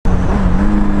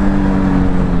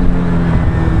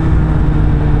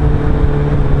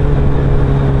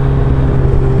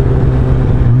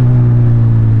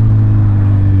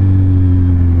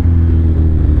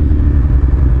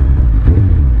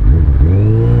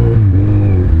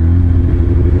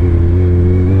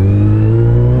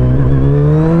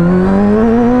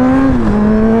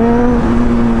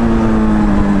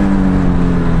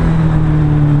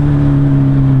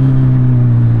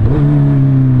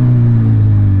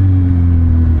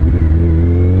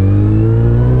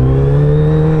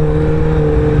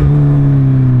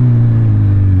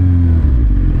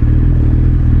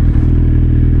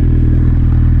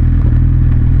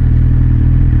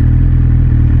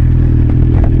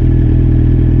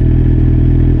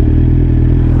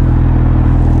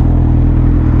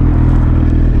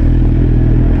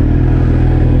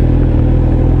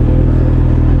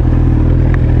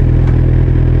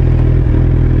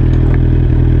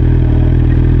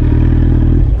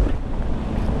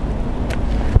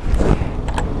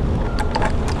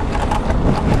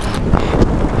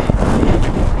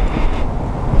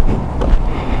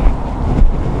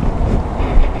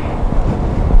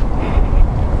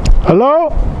Hello?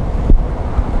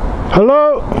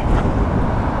 Hello?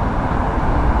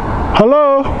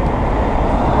 Hello?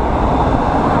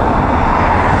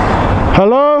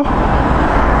 Hello?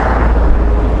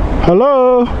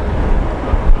 Hello?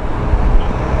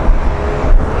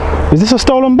 Is this a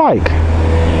stolen bike?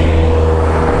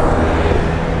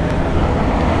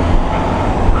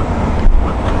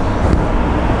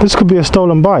 This could be a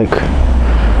stolen bike.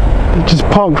 It just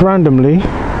parked randomly.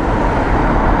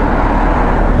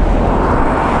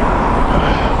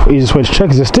 Easiest way to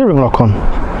check is the steering lock on.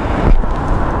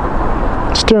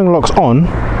 Steering lock's on.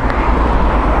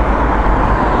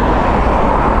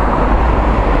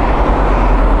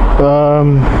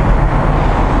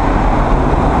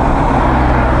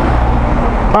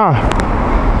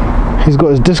 He's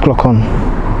got his disc lock on.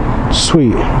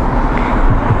 Sweet.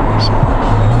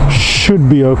 Should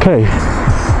be okay.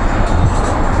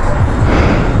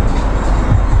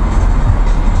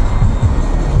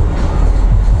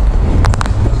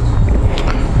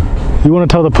 You want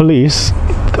to tell the police,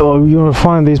 or you want to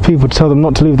find these people to tell them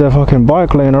not to leave their fucking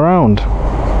bike laying around.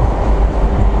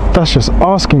 That's just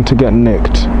asking to get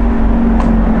nicked.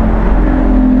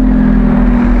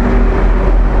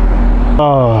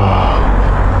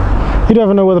 You don't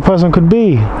even know where the person could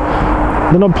be.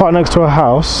 They're not parked next to a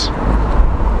house.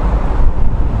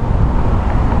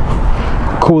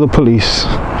 Call the police.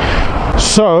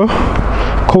 So,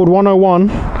 called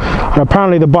 101, and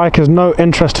apparently the bike has no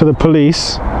interest to the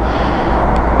police.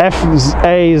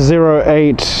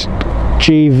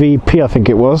 FA08GVP, I think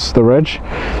it was, the reg.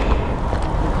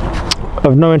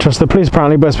 Of no interest to the police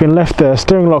apparently, but it's been left there.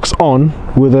 Steering lock's on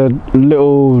with a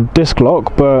little disc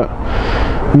lock, but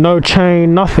no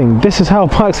chain, nothing. This is how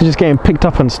bikes are just getting picked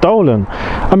up and stolen.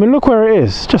 I mean, look where it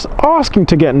is. Just asking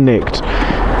to get nicked.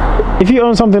 If you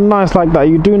own something nice like that,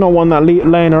 you do not want that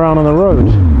laying around on the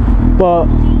road. But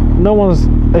no one's,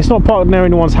 it's not parked near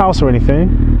anyone's house or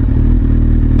anything.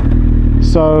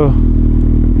 So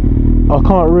I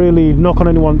can't really knock on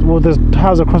anyone. Well, there's a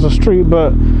house across the street,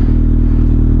 but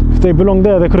if they belong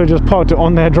there, they could have just parked it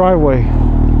on their driveway.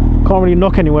 Can't really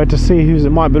knock anywhere to see whose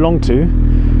it might belong to.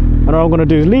 And all I'm going to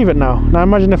do is leave it now. Now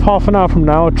imagine if half an hour from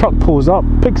now a truck pulls up,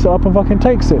 picks it up and fucking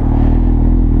takes it.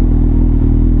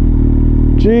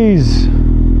 Jeez.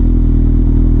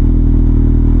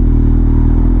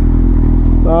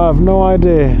 I have no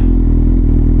idea.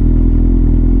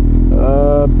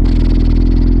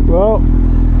 Well,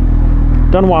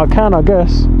 done what I can, I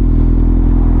guess.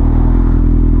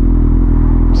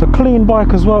 It's a clean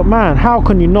bike as well. Man, how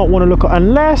can you not want to look at,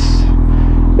 unless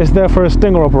it's there for a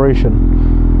stinger operation.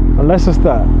 Unless it's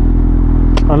that.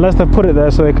 Unless they've put it there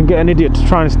so they can get an idiot to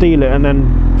try and steal it and then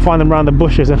find them around the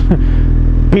bushes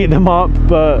and beat them up.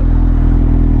 But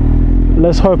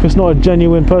let's hope it's not a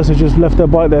genuine person who just left their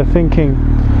bike there thinking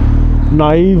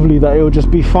naively that it'll just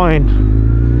be fine.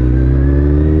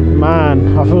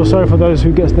 Man, I feel sorry for those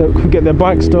who get their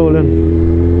bike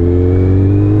stolen.